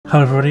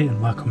Hello everybody and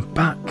welcome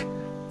back to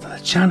the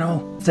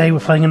channel. Today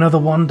we're playing another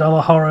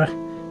 $1 horror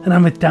and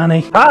I'm with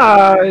Danny.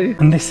 Hi!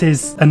 And this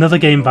is another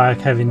game by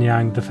Kevin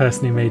Yang, the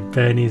person who made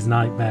Bernie's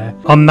Nightmare.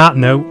 On that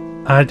note,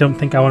 I don't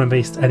think I want to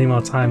waste any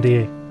more time, do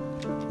you?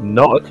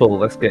 Not at all,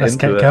 let's get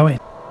going.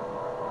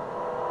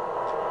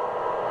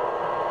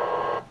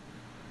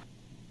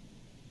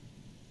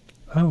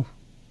 Oh.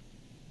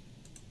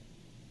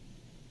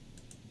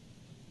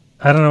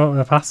 I don't know what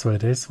the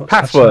password is. What's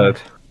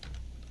password?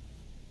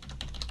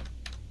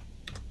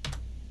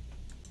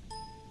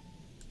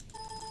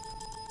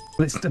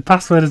 The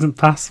password isn't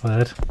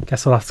password.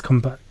 Guess we'll have to come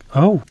back.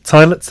 Oh,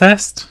 toilet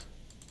test?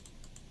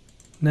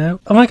 No.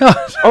 Oh my god.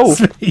 Oh.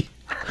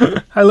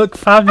 I look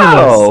fabulous.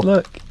 Oh.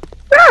 Look.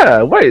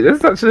 Yeah, wait, this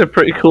is actually a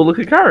pretty cool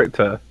looking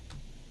character.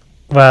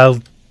 Well,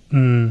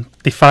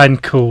 define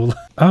cool.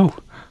 Oh.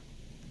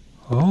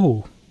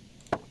 Oh.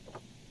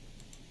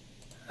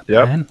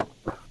 Yep. Pen.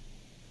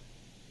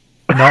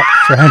 Not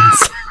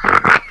friends.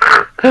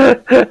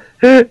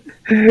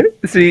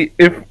 See,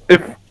 if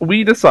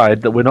we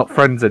decide that we're not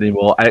friends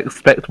anymore, I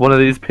expect one of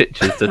these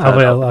pictures to turn I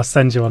will. up. I'll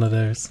send you one of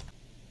those.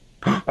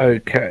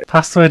 Okay.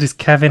 Password is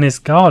Kevin is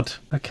God.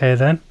 Okay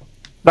then.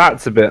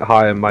 That's a bit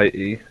high and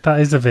mighty. That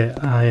is a bit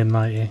high and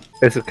mighty.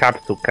 It's a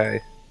capital K.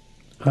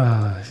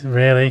 Oh,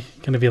 really?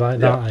 Gonna be like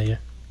that, are you?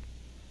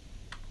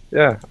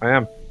 Yeah, I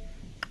am.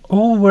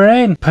 Oh, we're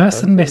in.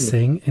 Person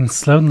missing in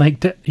Sloan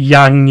Lake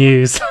Yang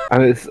News.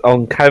 And it's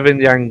on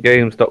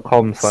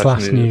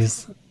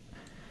kevinyanggames.com/news.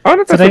 Oh, no,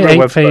 that's Today, their 8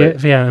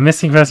 website. p.m., a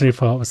missing person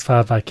report was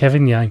filed by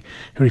Kevin Yang,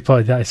 who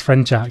reported that his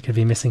friend Jack had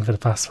been missing for the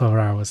past 4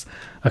 hours.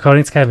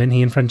 According to Kevin,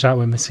 he and friend Jack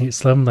were missing at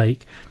Sloan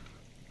Lake.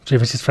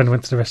 His friend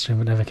went to the restroom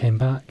but never came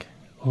back.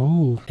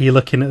 Oh, are you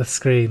looking at the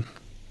screen?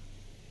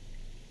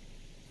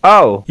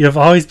 Oh. You have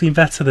always been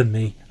better than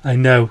me. I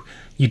know.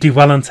 You do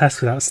well on tests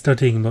without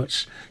studying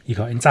much. You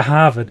got into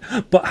Harvard.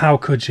 But how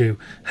could you?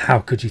 How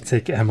could you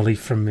take Emily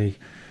from me?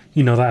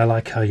 You know that I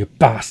like her, you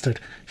bastard.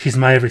 She's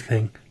my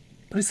everything.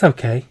 But it's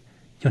okay.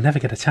 You'll never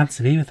get a chance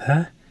to be with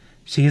her.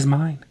 She is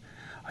mine.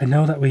 I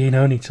know that we've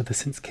known each other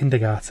since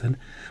kindergarten.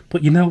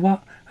 But you know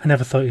what? I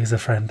never thought you was a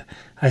friend.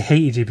 I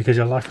hated you because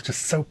your life was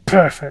just so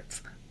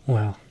perfect.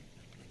 Well,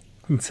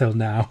 until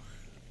now.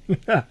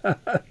 I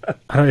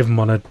don't even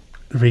want to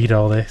read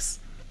all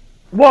this.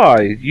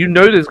 Why? You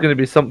know there's going to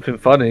be something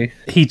funny.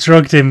 He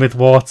drugged him with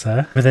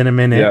water within a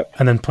minute. Yep.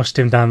 And then pushed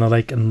him down the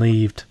lake and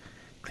left.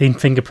 Clean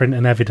fingerprint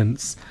and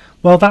evidence.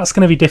 Well, that's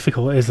going to be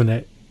difficult, isn't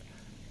it?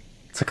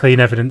 To clean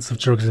evidence of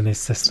drugs in his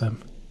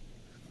system.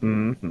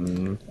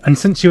 Mm-hmm. And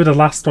since you were the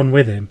last one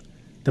with him,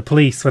 the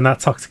police, when that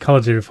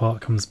toxicology report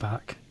comes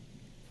back...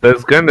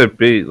 There's going to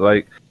be,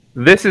 like...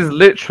 This is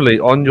literally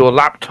on your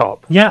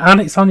laptop. Yeah, and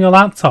it's on your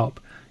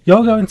laptop.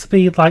 You're going to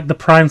be, like, the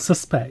prime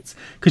suspect.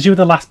 Because you were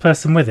the last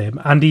person with him,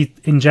 and he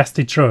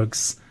ingested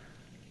drugs.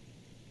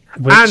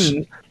 Which...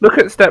 And look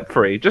at step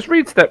 3. Just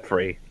read step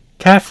 3.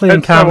 Carefully and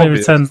It's so calmly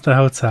obvious. return to the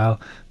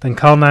hotel, then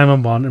call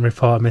 911 and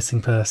report a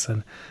missing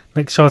person.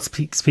 Make sure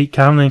to speak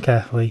calmly and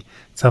carefully.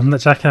 Tell them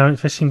that Jack and I went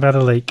fishing by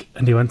the lake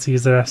and he went to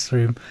use the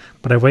restroom,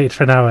 but I waited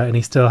for an hour and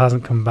he still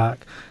hasn't come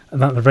back, and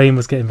that the rain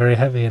was getting very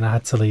heavy and I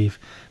had to leave.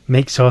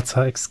 Make sure to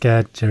act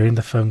scared during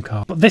the phone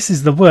call. But this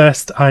is the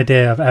worst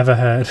idea I've ever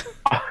heard.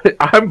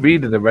 I'm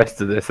reading the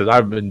rest of this and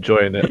I'm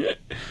enjoying it.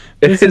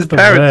 This If his is the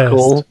parents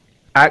worst. call,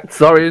 act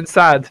sorry and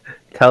sad.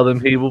 Tell them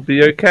he will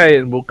be okay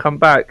and will come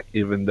back,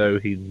 even though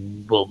he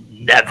will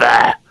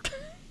never.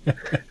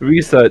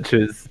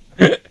 Researchers.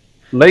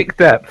 Lake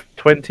depth,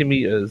 20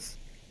 meters.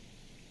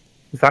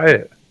 Is that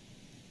it?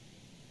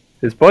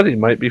 His body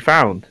might be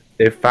found.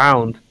 If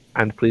found,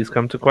 and please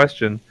come to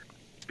question.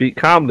 Speak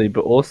calmly,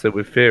 but also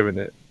with fear in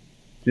it.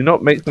 Do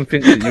not make them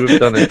think that you have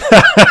done it.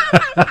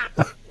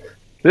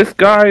 This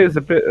guy is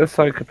a bit of a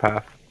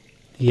psychopath.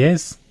 He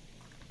is.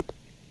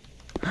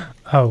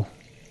 Oh.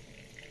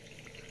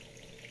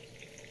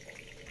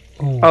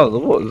 Ooh. Oh, the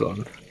water's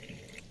on.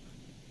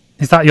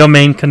 Is that your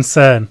main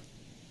concern?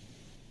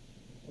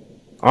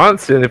 I don't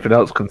see anything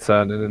else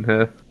concerning in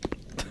here.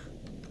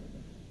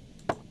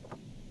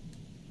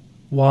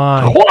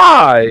 Why?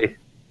 Why?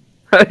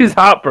 He's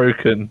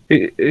heartbroken.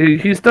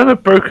 He's done a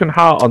broken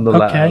heart on the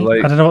letter. Okay,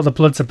 Like... I don't know what the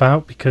blood's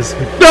about because...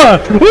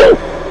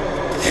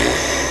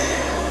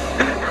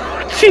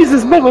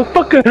 Jesus,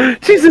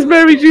 motherfucker! Jesus,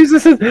 Mary,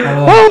 Jesus!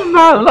 Oh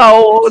my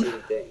Lord!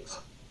 Things.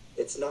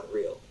 It's not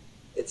real.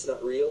 It's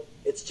not real.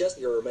 It's just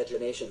your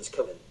imagination's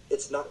coming.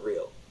 It's not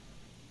real.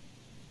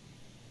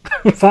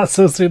 Was that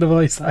supposed to be the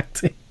voice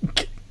acting?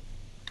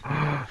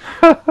 Was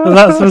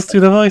that supposed to be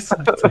the voice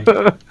acting?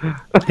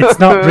 It's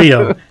not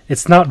real.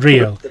 It's not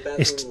real. The bathroom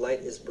It's...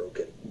 light is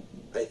broken.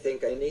 I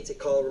think I need to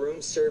call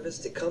room service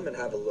to come and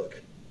have a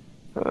look.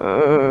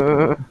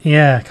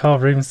 Yeah, call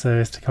room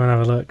service to come and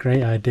have a look.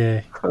 Great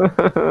idea.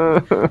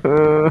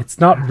 It's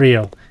not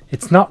real.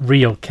 It's not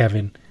real,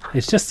 Kevin.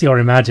 It's just your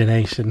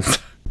imaginations.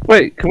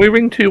 Wait, can we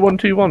ring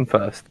 2121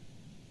 first?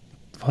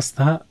 What's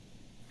that?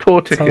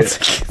 Tour Toll ticket.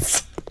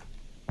 tickets.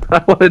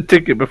 I want a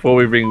ticket before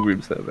we ring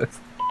room service.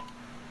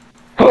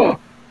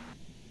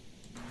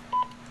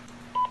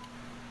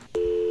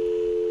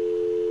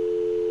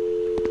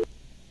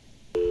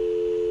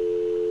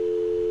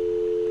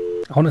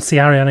 I want to see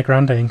Ariana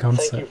Grande in Thank you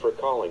concert. for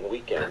calling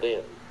Weekend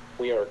Inn.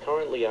 We are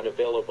currently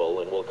unavailable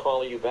and will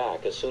call you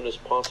back as soon as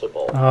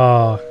possible.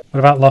 Oh, what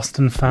about Lost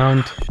and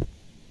Found?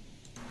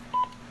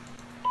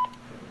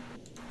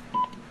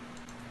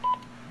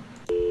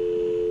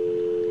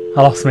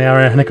 I lost my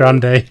Ariana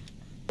Grande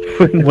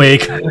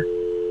wig.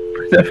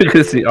 We're never going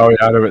to see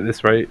Ariana at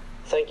this rate.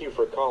 Thank you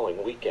for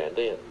calling Weekend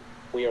Inn.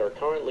 We are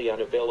currently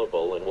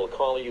unavailable and will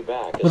call you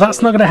back as Well, that's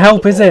soon not as going to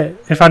help, is possible.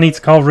 it? If I need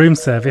to call room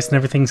service and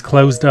everything's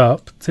closed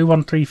up.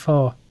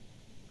 2134.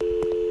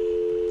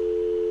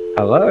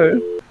 Hello?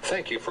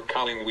 Thank you for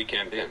calling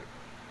Weekend Inn.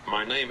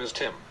 My name is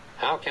Tim.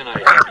 How can I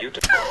help you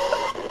today?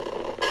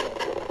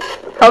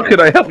 How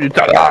can I help you?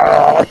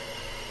 Ah!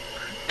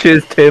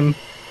 Cheers, Tim.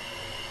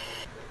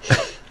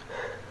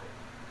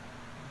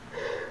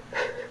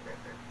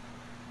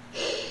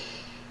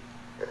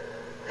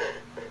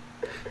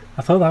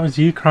 I thought that was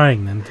you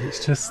crying then.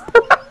 It's just...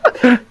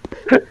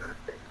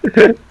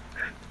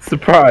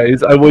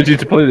 Surprise, I want you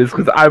to play this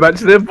because I'm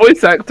actually a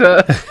voice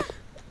actor.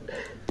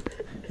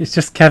 It's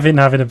just Kevin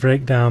having a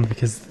breakdown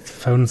because the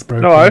phone's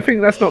broken. No, I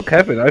think that's not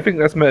Kevin. I think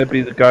that's meant to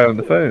be the guy on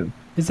the phone.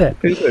 Is it? I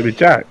think it's meant to be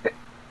Jack.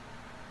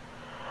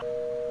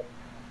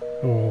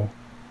 Oh.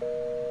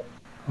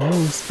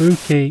 Oh,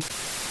 spooky.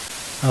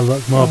 Oh,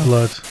 look, more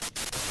blood.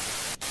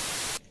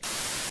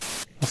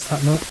 What's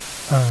that note?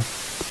 Oh.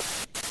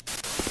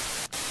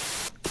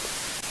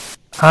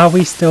 Are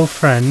we still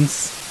friends?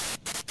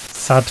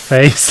 Sad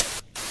face.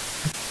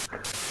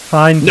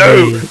 Find me.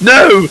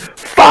 No!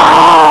 Fuck!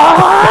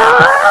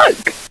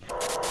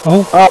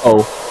 Oh,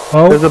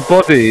 Uh-oh. There's oh, a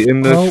body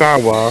in the Oh.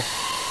 shower.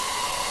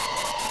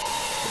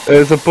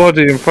 There's a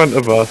body in front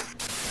of us.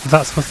 was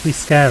that supposed to be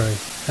scary?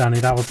 Danny,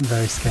 that wasn't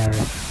very scary.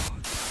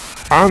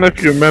 I don't know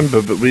if you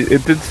remember, but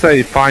it did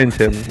say find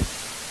him.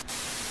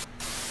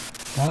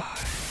 What?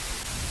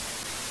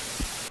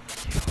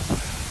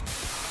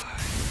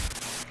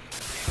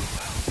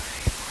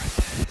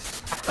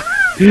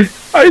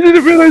 I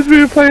didn't realise we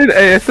were playing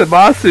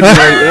ASMR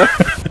simulator.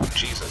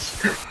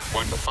 Jesus.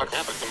 What the fuck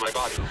happened to my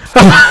body?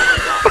 Oh my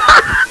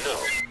god. No.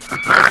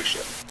 Holy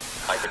shit.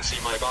 I can see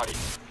my body.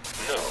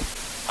 No.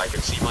 I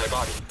can see my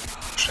body.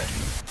 Shit.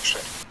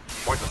 Shit.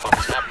 What the fuck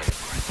is happening?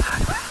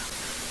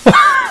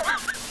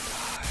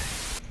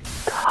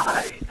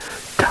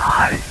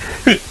 Die.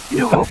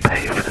 You will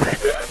pay for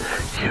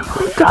this. You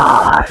will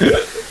die.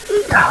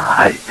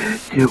 Die.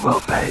 You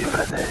will pay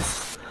for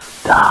this.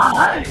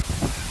 Die.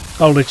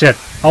 Holy shit.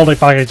 Holy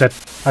fucking shit.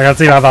 I can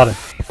see my body.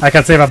 I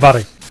can see my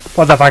body.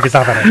 What the fuck is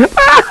happening?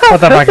 What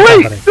the fuck is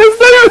Wait, happening? there's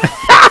no...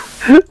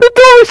 The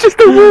door is just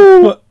a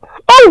wall. What?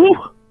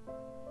 Oh!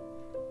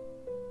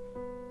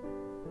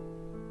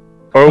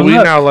 Or are Oh, we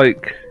look. now,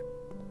 like,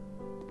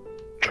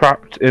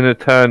 trapped in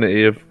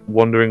eternity of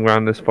wandering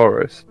around this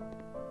forest?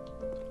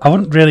 I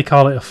wouldn't really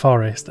call it a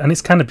forest, and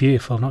it's kind of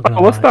beautiful, not gonna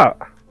Oh, what's lie. that?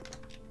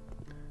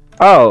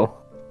 Oh,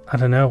 I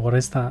don't know, what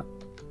is that?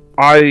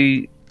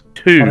 I,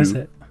 too, What is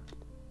it?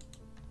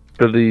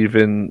 believe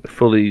in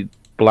fully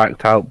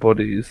blacked out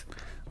bodies.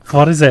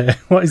 What is it?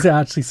 What is it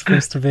actually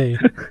supposed to be?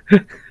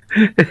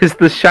 It's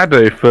the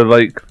shadow for,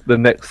 like, the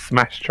next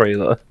Smash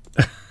trailer.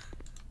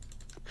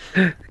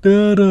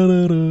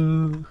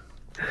 Du-du-du-du.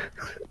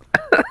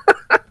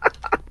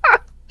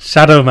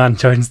 Shadow Man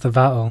joins the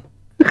battle.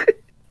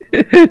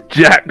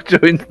 Jack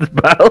joins the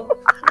battle.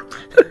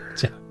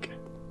 Jack.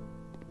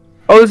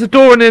 Oh, there's a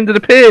door on the end of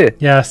the pier.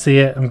 Yeah, I see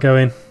it. I'm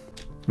going.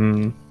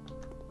 Hmm.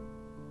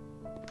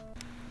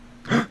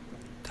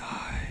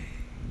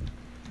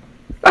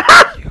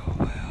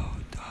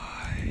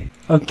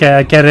 Okay,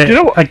 I get it. Do you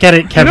know what- I get it,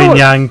 you know Kevin what-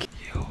 Yang.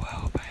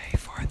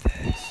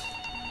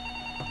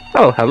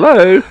 Oh,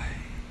 hello.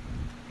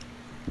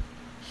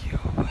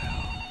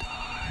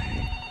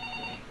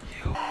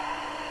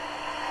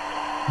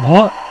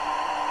 What?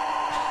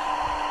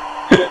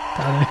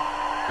 Danny.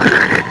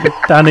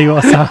 Danny,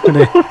 what's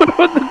happening?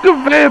 What the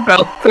conveyor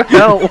belt to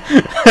hell?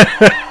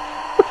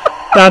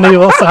 Danny,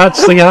 what's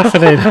actually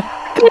happening?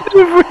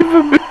 Never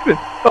even moving.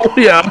 Oh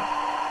yeah.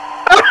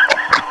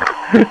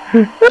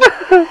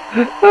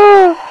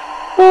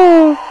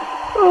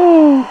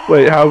 Oh.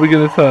 Wait, how are we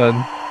gonna turn?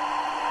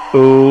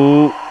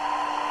 Oh.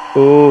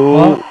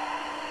 What?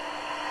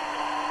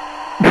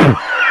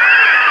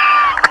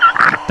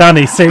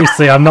 Danny,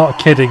 seriously, I'm not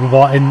kidding.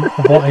 What in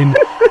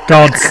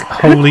God's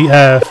holy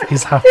earth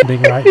is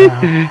happening right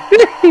now?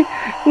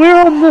 We're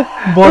on the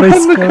What we're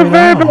is on the going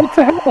conveyor on? belt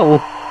to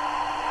hell.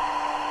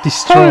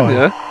 Destroy.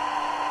 Tanya.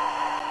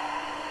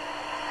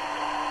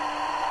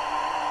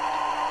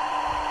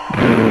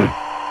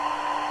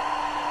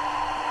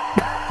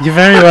 You're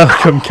very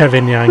welcome,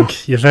 Kevin Yang.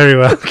 You're very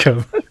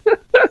welcome.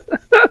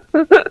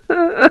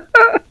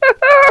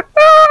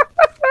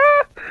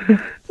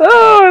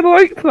 Oh, I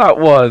liked that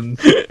one.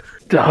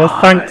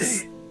 Well,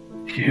 thanks.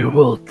 You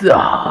will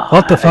die.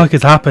 What the fuck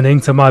is happening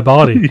to my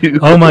body? You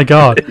Oh my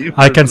god. will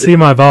I can see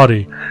my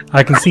body.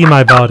 I can see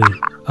my body.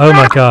 Oh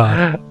my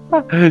god.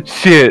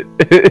 Shit.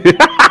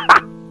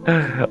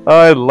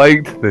 I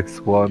liked this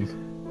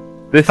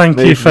one. This Thank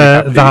made you me for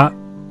happy. that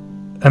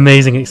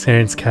amazing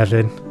experience,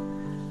 Kevin.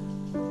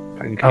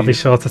 Thank you. I'll be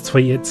sure to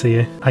tweet it to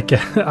you.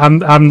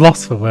 I'm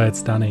lost for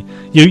words, Danny.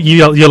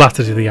 You'll have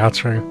to do the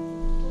outro.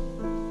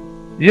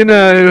 You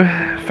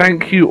know,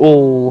 thank you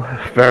all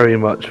very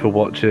much for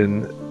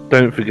watching.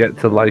 Don't forget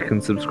to like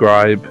and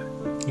subscribe.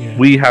 Yeah.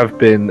 We have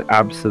been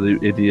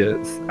absolute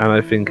idiots, and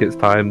I think it's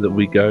time that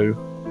we go.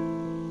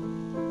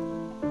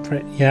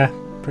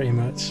 Pretty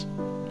much.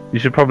 You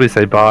should probably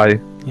say bye.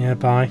 Yeah,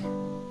 bye.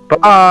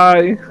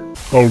 Bye!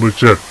 Holy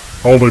shit.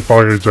 Holy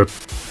fucking shit.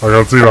 I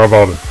can see my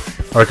body.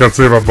 I can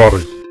see my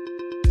body.